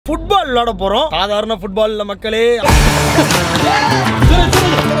விளையாட போறோம். சாதாரண ஃபுட்பால் இல்ல மக்களே.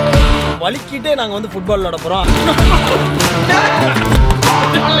 வலிக்கிட்டே நாங்க வந்து ஃபுட்பால் விளையாட போறோம்.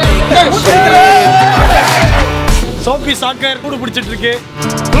 சோப்பி சாக்கர் கூடு பிடிச்சிட்டு இருக்கு.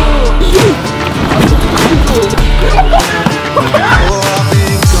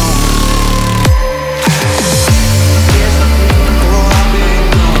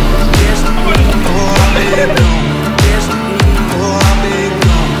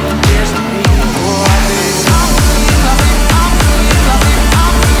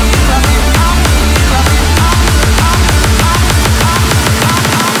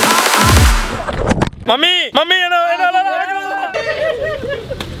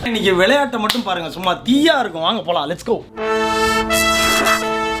 இன்னைக்கு விளையாட்டை மட்டும் பாருங்க, சும்மா தீயா இருக்கும். வாங்க போலாம், லெட்ஸ் கோ.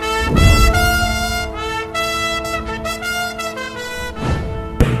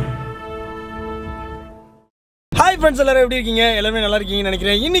 ஹாய் ஃப்ரெண்ட்ஸ், எல்லாரும் எப்படி இருக்கீங்க? எல்லாருமே நல்லா இருக்கீங்கன்னு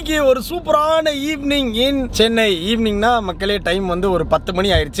நினைக்கிறேன். இன்னைக்கு ஒரு சூப்பரான ஈவினிங் இன் சென்னை. ஈவினிங்னா மக்களே டைம் வந்து ஒரு 10 மணி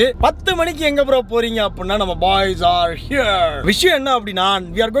ஆயிடுச்சு. 10 மணிக்கு எங்க ப்ரோ போறீங்க அப்படின்னா நம்ம பாய்ஸ் ஆர் ஹியர். விஷயம் என்ன அப்படின்னா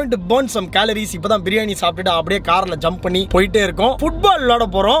we are going to burn some calories. இப்பதான் பிரியாணி சாப்பிட்டுட்டு அப்படியே கார்ல ஜம்ப் பண்ணி போயிட்டே இருக்கோம். ஃபுட்பால் விளையாட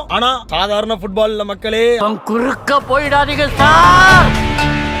போறோம். ஆனா சாதாரண ஃபுட்பால் இல்ல மக்களே. குறுக்க போயிடாதீங்க சார்.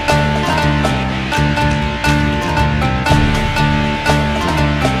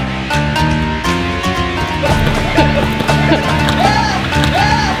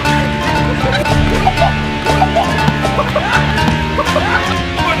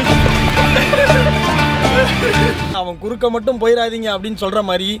 அவன் குறுக்க மட்டும் போயிடாதீங்க அப்படின்னு சொல்ற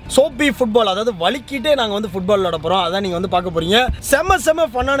மாதிரி சோப்பி ஃபுட்பால், அதாவது வலிக்கிட்டே நாங்க வந்து ஃபுட்பால் விளையாட போறோம். அதான் நீங்க வந்து பார்க்க போறீங்க. செம்ம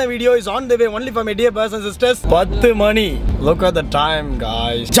ஃபன்னான video is on the way only for my dear brothers and sisters. 10 money. Look at the time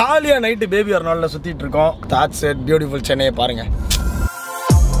guys. ஜாலியா நைட் பேபி ஒரு நாள்ல சுத்திட்டு இருக்கோம். That's it. Beautiful சென்னையை பாருங்க.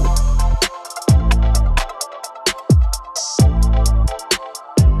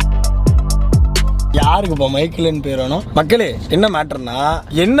 யாருக்கு இப்போ மைக்கிள்னு பேர் வேணும் மக்களே? என்ன மேட்டர்னா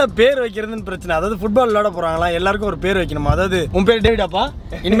என்ன பேர் வைக்கிறதுன்னு பிரச்சனை. அதாவது ஃபுட்பால் விளையாட போறாங்களா, எல்லாருக்கும் ஒரு பேர் வைக்கணுமா? அதாவது உன் பேர் டேவிடாப்பா,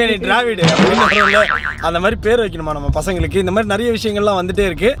 இனிமே நீ டிராவிடு அந்த மாதிரி பேர் வைக்கணுமா நம்ம பசங்களுக்கு? இந்த மாதிரி நிறைய விஷயங்கள்லாம் வந்துட்டே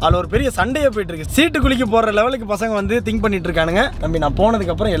இருக்கு. அதுல ஒரு பெரிய சண்டையே போயிட்டு இருக்கு. சீட்டு குளிக்க போற லெவலுக்கு பசங்க வந்து திங்க் பண்ணிட்டு இருக்கானுங்க. தம்பி, நான்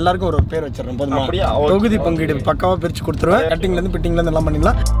போனதுக்கு அப்புறம் எல்லாருக்கும் ஒரு பேர் வச்சிடறேன். போதுமா? தொகுதி பங்கீடு பக்காவா பிரிச்சு கொடுத்துருவேன். கட்டிங்ல இருந்து பிட்டிங்ல இருந்து எல்லாம்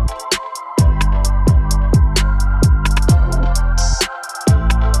பண்ணிடலாம்.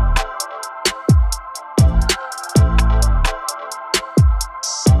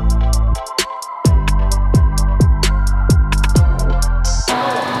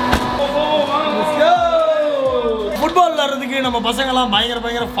 நம்ம பசங்க எல்லாம்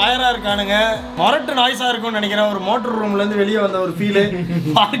பயங்கர ஃபயரா இருக்கானுங்க. மொரட்டு நாய்ஸா இருக்கும்னு நினைக்கிறேன். ஒரு மோட்டர் ரூம்ல இருந்து வெளியே வந்த ஒரு ஃபீல்.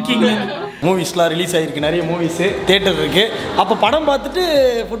 பார்க்கிங்ல மூவிஸ்லாம் ரிலீஸ் ஆயிருக்கு, நிறைய மூவிஸ் தியேட்டர் இருக்கு. அப்ப படம் பார்த்துட்டு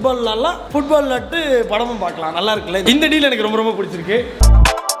ஃபுட்பால் விளையாடலாம், ஃபுட்பால் விளையாட்டு படமும் பார்க்கலாம். நல்லா இருக்குல்ல? இந்த டீல் எனக்கு ரொம்ப பிடிச்சிருக்கு.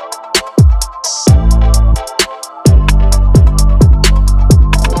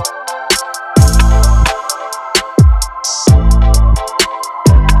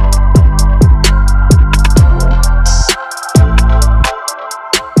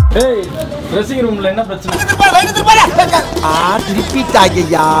 ஏய், ட்ரெஸ்ஸிங் ரூம்ல என்ன பிரச்சனை?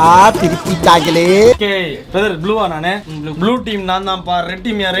 திருப்பிட்டாங்களே. Okay brother, ப்ளூவா? நானே ப்ளூ டீம். நான் தான் பா. ரெட்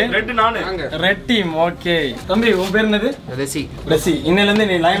டீம் யாரு? ரெட் நானே. Red team. ஓகே தம்பி, உன் பேர் என்னது? மெஸ்ஸி. மெஸ்ஸி. இன்னையில இருந்து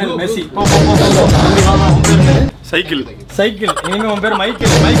நீ லயனல் மெஸ்ஸி. போ போ போ. தம்பி வா. உன் பேர் என்னது? சைக்கிள். சைக்கிள். இனிமே உன் பேர்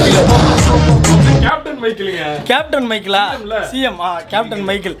Michael. Michael. Captain மைக்கேலுங்க. Captain மைக்கேலா? CM. Captain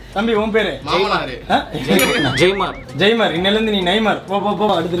Michael. தம்பி உன் பேரு? மாமனாரு. ஜெய்மார். ஜெய்மார். இன்னையில இருந்து நீ நெய்மார். போ போ போ.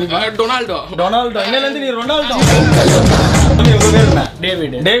 அடுத்து நீ டொனால்டோ. டொனால்டோ. இன்னையில இருந்து நீ ரொனால்டோ. தம்பி உன் பேர் என்ன?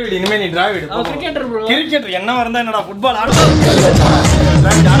 டேவிட். டேவிட். இனிமே நீ டிராவிட். Cricketer bro. கிரிக்கெட்டர். என்ன வரதா என்னடா ஃபுட்பால் ஆடுறா?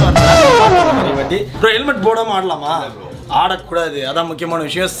 டிராவிட் ஆடுறா. ப்ரோ ஹெல்மெட் போடாம ஆடலாமா? ஆடக்கூடாது. அதான் முக்கியமான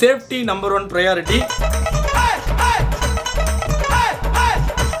விஷயம். Safety number 1 priority.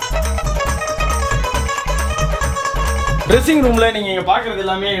 ட்ரெஸ்ஸிங் ரூம்ல நீங்க இங்க பாக்குறது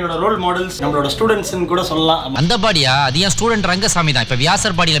எல்லாமே என்னோட ரோல் மாடல்ஸ், நம்மளோட ஸ்டூடண்ட்ஸ்னு கூட சொல்லலாம். அந்த பாடியா? அது ஏன் ஸ்டூடண்ட் ரங்கசாமி தான். இப்ப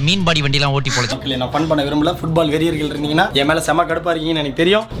வியாசர் பாடியில மீன் பாடி வண்டிலாம் ஓட்டி போலச்சு. நான் ஃபன் பண்ண விரும்பல. ஃபுட்பால் வெறியர்கள் இருந்தீங்கன்னா என் மேல செம கடுப்பா இருக்கீங்கன்னு எனக்கு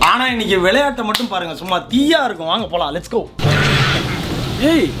தெரியும். ஆனா இன்னைக்கு விளையாட்டை மட்டும் பாருங்க, சும்மா தீயா இருக்கும். வாங்க போலாம், லெட்ஸ் கோ.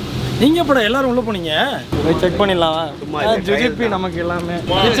 ஏய், நீங்க எப்படா எல்லாரும் உள்ள போனீங்க? செக் பண்ணிடலாம். ஜிஜிபி நமக்கு எல்லாமே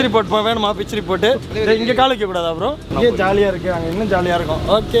பிச் ரிப்போர்ட் வேணுமா? பிச் ரிப்போர்ட் இங்க கால் வைக்க கூடாதா ப்ரோ? இங்கே ஜாலியா இருக்கு, அங்க இன்னும் ஜாலியா இருக்கும்.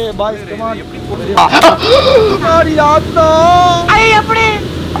 Okay bye.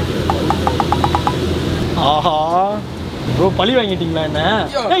 ஆஹா ப்ரோ, பழி வாங்கிட்டீங்களா என்ன?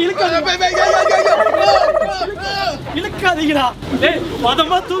 இழுக்காதீங்கடா. டேய்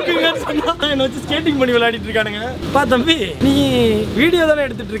மதமா தூக்குங்கன்னு சொன்னா என்ன வச்சு ஸ்கேட்டிங் பண்ணி விளையாடிட்டு இருக்கானுங்க. பா தம்பி, நீ வீடியோ தானே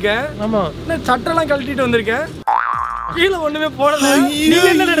எடுத்துட்டு இருக்க? ஆமா. என்ன சட்டெல்லாம் கழட்டிட்டு வந்திருக்க? கீழே ஒண்ணுமே போடல. நீ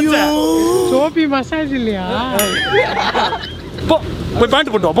என்ன நினைச்ச? சோப்பி மசாஜ் இல்லையா? போ போய்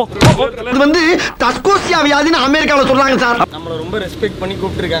பேண்ட் போட்டு வா போ. இது வந்து தஸ்கோசியா வியாதின்னு அமெரிக்கால சொல்றாங்க சார். நம்மள ரொம்ப ரெஸ்பெக்ட் பண்ணி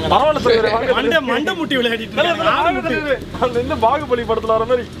கூப்பிட்டுருக்காங்க. பரவாயில்ல மண்டை முட்டி விளையாடிட்டு அந்த இந்த பாகுபலி படத்துல வர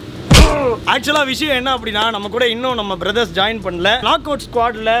மாதிரி. ஆக்சுவலா விஷயம் என்ன அப்படின்னா நம்ம கூட இன்னும் நம்ம பிரதர்ஸ் ஜாயின் பண்ணல. நாக் அவுட்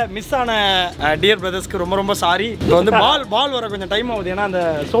ஸ்குவாட்ல மிஸ் ஆன டியர் பிரதர்ஸ்க்கு ரொம்ப ரொம்ப சாரி. இப்போ வந்து பால் வர கொஞ்சம் டைம் ஆகுது. ஏன்னா அந்த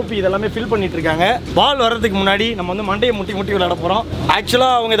சோப்பி இதெல்லாமே ஃபில் பண்ணிட்டு இருக்காங்க. பால் வர்றதுக்கு முன்னாடி நம்ம வந்து மண்டையை முட்டி முட்டி விளையாட போறோம். ஆக்சுவலா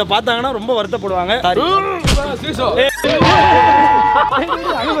அவங்க இதை பார்த்தாங்கன்னா ரொம்ப வருத்தப்படுவாங்க.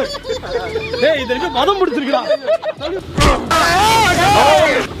 இது மதம் பிடிச்சிருக்கா?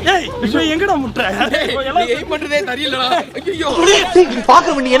 எங்கடா முட்டை பண்றதே தெரியலடா.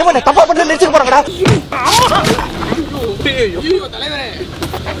 பாக்குற நீ என்ன தப்பா பண்ண நினைச்சு போறாங்கடா.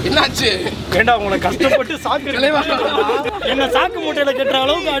 என்னாச்சு? ஏண்டா உங்களை கஷ்டப்பட்டு சாக்கு என்ன சாக்கு மூட்டையில கட்டுற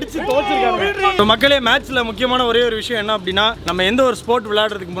அளவுக்கு அடிச்சு தோச்சிருக்காங்க. மக்களே மேட்ச்ல முக்கியமான ஒரே ஒரு விஷயம் என்ன அப்படின்னா நம்ம எந்த ஒரு ஸ்போர்ட்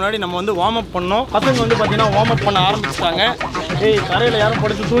விளையாடுறதுக்கு முன்னாடி நம்ம வந்து வார்ம் அப் பண்ணோம். பசங்க வந்து பாத்தீங்கன்னா வார்ம் அப் பண்ண ஆரம்பிச்சிட்டாங்க. ஏய் தரையில யாரும்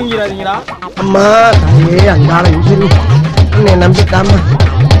படுத்து தூங்கிடாதீங்கடா. அம்மா ஏ அங்கால இன்ஜினி என்ன நம்பிட்டாமா.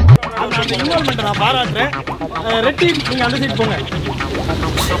 அந்த இன்வால்வ்மென்ட் நான் பாராட்டுறேன். ரெட் டீம் நீங்க அந்த சைடு போங்க.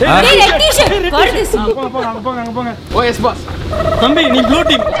 போங்க. ஓ எஸ் பாஸ். தம்பி நீ ப்ளூ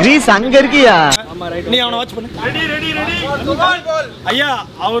டீம். கிரீஸ் அங்க இருக்கியா? நீ அவனை வாட்ச் பண்ணு. ரெடி. ஐயா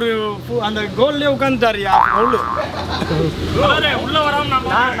அவரு அந்த கோல்லே உட்கார்ந்துட்டாருயா. உள்ள வராம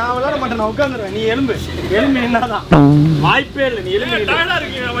நான் விளையாட மாட்டேன். நான் உட்கார்ந்துறேன். நீ எலும்பு என்னதான் வாய்ப்பே இல்லை. நீ எலும்பு டயர்டா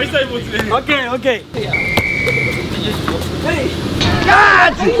இருக்கீங்க. வயசாகி போச்சு. ஓகே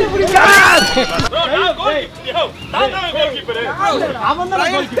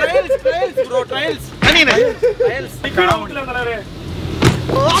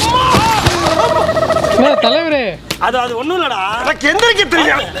தலைவரே அது ஒண்ணும் இல்லடா. எந்திரிக்க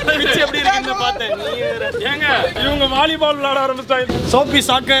தெரியும். எப்படி இருக்குன்னு பார்த்தேன். ஏங்க இவங்க வாலிபால் விளையாட ஆரம்பிச்சிட்டாங்க. சோப்பி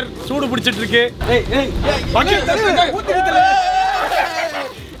சாக்கர் சூடு பிடிச்சிட்டு இருக்கு.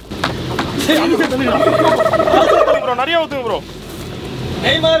 நிறைய ஊத்துங்க ப்ரோ.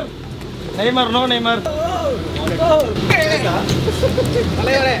 Neymar no Neymar.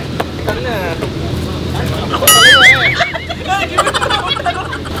 தலைவரே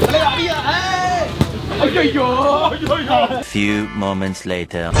Few moments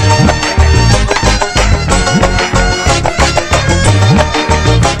later.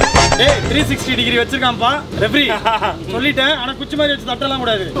 ஏய் 360 டிகிரி வச்சிருக்கான்ப்பா ரெஃப்ரி. சொல்லிட்டேன். ஆனா குச்சி மாதிரி வச்சு தட்டலாம்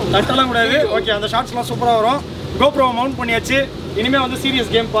கூடாது. ஓகே அந்த ஷாட்ஸ்லாம் சூப்பரா வரும். GoPro மவுண்ட் பண்ணியாச்சு. இனிமே வந்து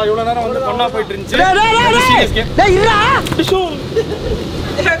சீரியஸ் கேம் பா. இவ்வளவு நேரம் வந்து பண்ணா போயிட்டு இருந்துச்சு. Serious game. டேய் இருடா. கோல்.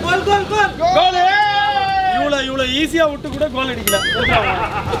 இவ்வளவு ஈஸியா விட்டு கூட கோல் அடிக்கல.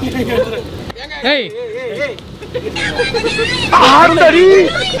 ஏய் ஆண்டரி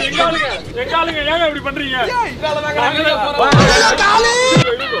எங்காலுங்க ஏங்க இப்படி பண்றீங்க?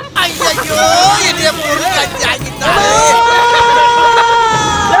 ஐயோ என்னைய பொறு கட்டாக்கிட்டா.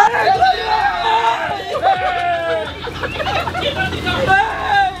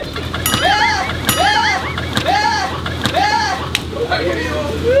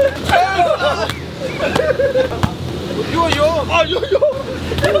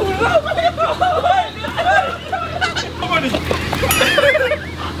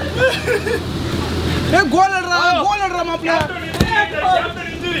 கோல் அடிறா மாப்ள.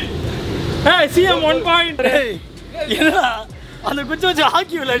 ஏய் சிஎம் 1 பாயிண்ட். என்னடா அந்த குச்சி வச்சு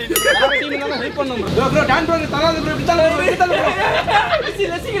ஹாக்கி விளையாடிட்டு ஹெல்ப் பண்ணனும் ப்ரோ. ப்ரோ டான் ப்ரோ தராத ப்ரோ. விட்டால ப்ரோ.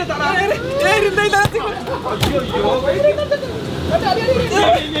 லெசிங்கற தரா. ஏய் இருந்தே லெசிங்க.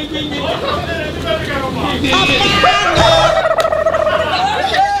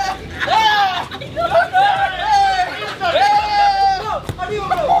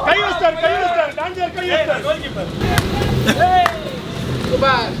 கை வச்சார் கோல்கீப்பர்.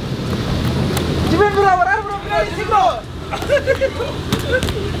 சூப்பர். ஜிவன் ப்ரோ வராரு ப்ரோ. சீக்கிரம்.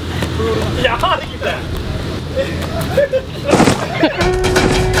 யார் கிட்ட?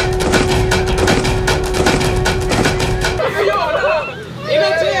 ஐயோ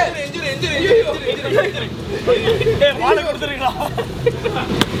என்னாச்சு? ஏய் வாள கொடுத்துறீங்களா?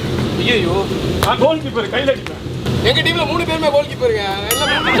 ஐயோ நான் கோல் கீப்பர் கையில அடிப்பேன். எங்க டீம்ல 3 பேருமே கோல் கீப்பர்ங்க.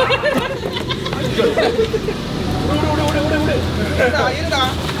 எல்லாம் இருடா.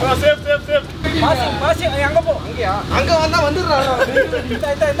 சேஃப் பாசி அங்க போ. அங்கயா? அங்க வந்தா வந்துறடா.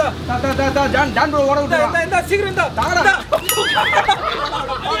 இந்த ஜான் ப்ரோ ஓட விடுடா. இந்த சீக்கிரம் இந்த தாடா.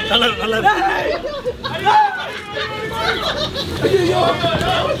 நல்ல ஐயோ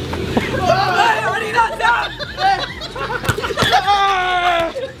அடிடா சார்.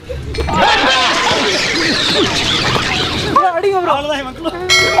 அடிங்க ப்ரோ. அவ்வளவுதான் மக்களே.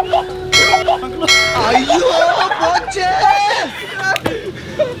 ஐயோ போச்சே.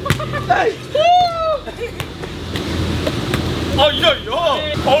 ஐயோ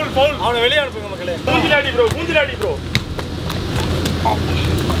பவுல் அவனை வெளியே அனுப்புங்க மக்களே. மூஞ்சிலாடி ப்ரோ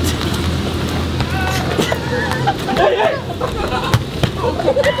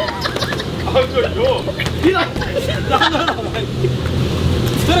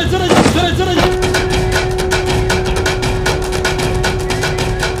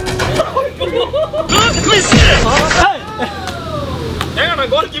ஏங்க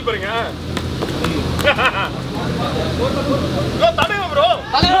நான் கோல் கீப்பருங்க. தடுங்க ப்ரோ.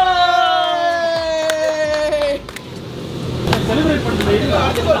 செலிப்ரேட் பண்ணுங்க.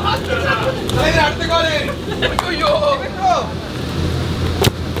 அடுத்த கோல். ஐயோ.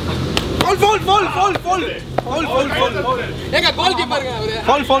 Fall. ஏங்க கோல் கீப்பர்ங்க அவரு.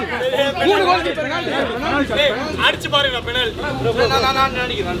 Fall. 3 கோல் கீப்பர்ங்க. அடிச்சு பாருங்க பெனல்டி. நான்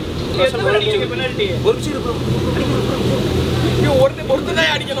அடிக்கிறேன். பெனல்டி. ஒருச்சி ப்ரோ. நீ ஒருத்தனே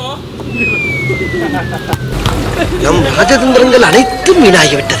அடிக்கணும். நம் ராஜதந்திரங்கள் அனைத்தும்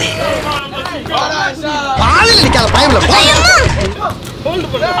வீணாகிவிட்டதே. பாலில் நிக்காத பயம்ல. ஹோல்ட்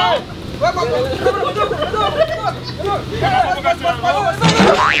பண்ணு.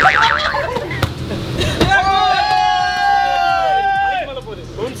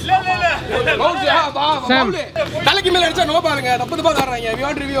 தலைக்கு மேல அடிச்சா நோ பாருங்க. தப்பு ஆடுறாங்க. We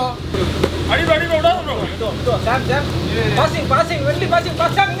want review. அடி விடாத ப்ரோ. சாம் பாசிங் வெள்ளி பாசிங்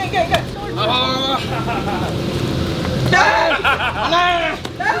இங்க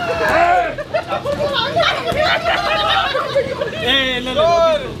ஏய் இல்ல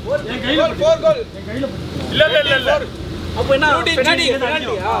என் கையில 4 கோல். இல்ல அப்ப என்ன பெனல்டி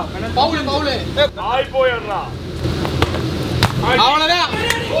பவுல் ஆய் போயறா. அவனடா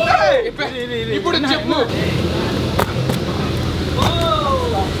இப்படி செப்பு.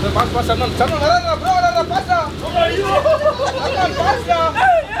 பாஸ் சர்மன் வரடா ப்ரோ வரடா பாஸ்டா. ஐயோ பாஸ்டா.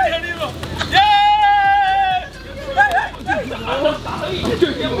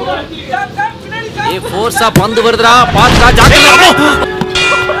 ஏ ஃபோர்ஸா பந்து வருதுடா. பாத்துடா ஜாக்கிரதை.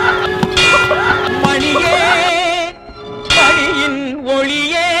 மணியின்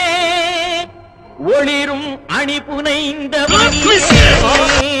ஒளியே ஒளிரும் அணிபுனை இந்த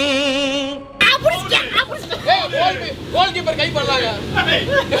கோல் கீப்பர் கை பண்ணலாங்க.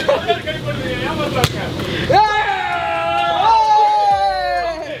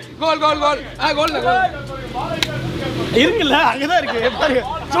 கோல் இருக்குல்ல அங்கதான் இருக்கு பாருங்க.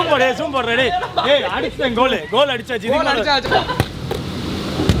 Super ready. ஏய் அடிச்சேன் கோல் அடிச்சாச்சு. கோல் அடிச்சாச்சு.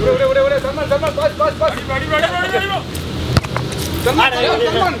 ஒரே சர்மன் பாஸ் அடி.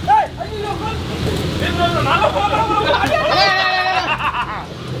 சர்மன்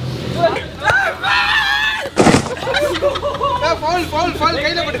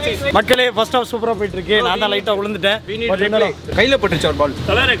மக்களே ஃபர்ஸ்ட் ஹாஃப் சூப்பரா போயிட்டு இருக்கு. நான் தான் லைட்டா விழுந்துட்டேன். கையில பட்டுச்சு ஒரு பால்.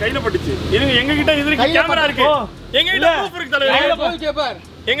 தலைவரே கையில பட்டுச்சு. இருங்க எங்க கிட்ட இதுக்கு கேமரா இருக்கு. எங்க கிட்ட ப்ரூஃப் இருக்கு தலைவரே. கையில கோல் கீப்பர்.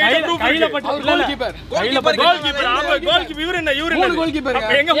 எங்க கிட்ட ப்ரூஃப் கையில பட்டுச்சு. Goal keeper. Goal keeper. ஆமா கோல் கீப்பர். இவரு என்ன 3 கோல் கீப்பர்.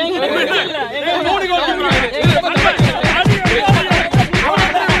 எங்க 3 கோல் கீப்பர்.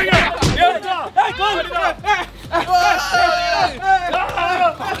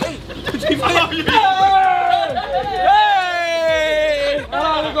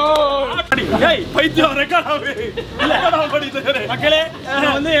 மக்களே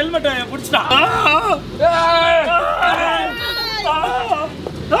வந்து ஹெல்மெட் புடிச்சிட்டான்.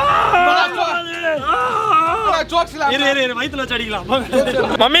 வயித்துல வச்சு அடிக்கலாம்.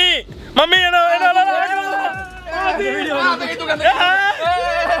 மம்மி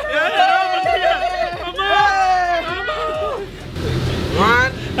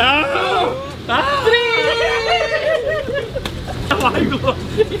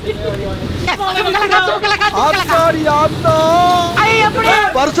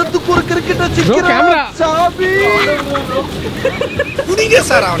வருஷத்துக்கு ஒரு கிரிக்கெட் வச்சிருக்கேன். சாபி குடிங்க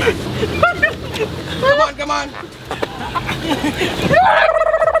சார் அவனை. கமான்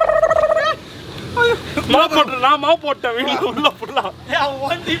மாவு போட்டேன் வீட்டுல உள்ள ஃபுல்லா.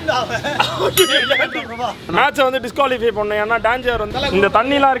 மேட்சை வந்து டிஸ்குவாலிஃபை பண்ணேன். ஏன்னா டான்ஜர் வந்து இந்த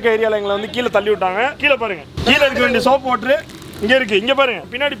தண்ணிலாம் இருக்க ஏரியால எங்களை வந்து கீழே தள்ளி விட்டாங்க. கீழே பாருங்க, கீழே இருக்க வேண்டிய சோப் வாட்டர் இங்க இருக்கு. இங்க பாருங்க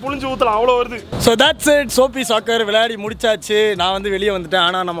பின்னாடி புளிஞ்சு ஊத்தலாம், அவ்வளவு வருது. So that's it. சோப்பி சாக்கர் விளையாடி முடிச்சாச்சு. நான் வந்து வெளியே வந்துட்டேன்.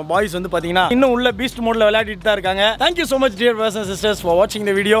 ஆனா நம்ம பாய்ஸ் வந்து பாத்தீங்கன்னா இன்னும் உள்ள பீஸ்ட் மோட்ல விளையாடிட்டு தான் இருக்காங்க. Thank you so much dear brothers and sisters for watching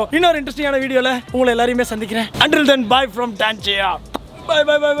the video. இன்னொரு இன்ட்ரெஸ்டிங்கான வீடியோல உங்களை எல்லாரையுமே சந்திக்கிறேன். Until then bye from Tangier. By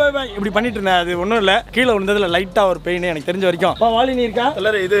by by by by இப்படி பண்ணிட்டு இருந்தேன். அது ஒன்றும் இல்லை, கீழே விழுந்ததுல லைட்டா ஒரு பெயின் எனக்கு தெரிஞ்ச வரைக்கும். வாலி நீ இருக்கா?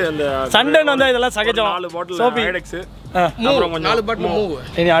 இது அந்த சண்டைன்னு வந்தா இதெல்லாம் சகஜம். 4 பாட்டில் சோப்பி ஐடெக்ஸ் அப்புறம் 4 பாட்டில் மூவ்.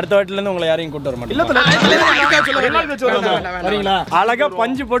 இனி அடுத்த வாட்டில இருந்து உங்களை யாரையும் கூட்டு வர மாட்டேன். வரீங்களா? அழகா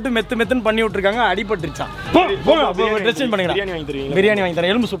பஞ்சு போட்டு மெத்து மெத்துன்னு பண்ணி விட்டுருக்காங்க. அடிபட்டுருச்சான். ட்ரெஸ் சேஞ்ச் பண்ணிக்கலாம். பிரியாணி வாங்கி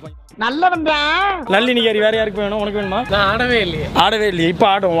தரேன். எலும்பு சூப் நல்லி நீ வேற யாருக்கு வேணும்? உனக்கு வேணுமா? நான் ஆடவே இல்லையே. ஆடவே இல்லையே. இப்போ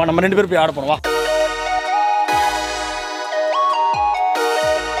ஆடுவோம். நம்ம 2 பேரும் போய் ஆட போறோம். வா.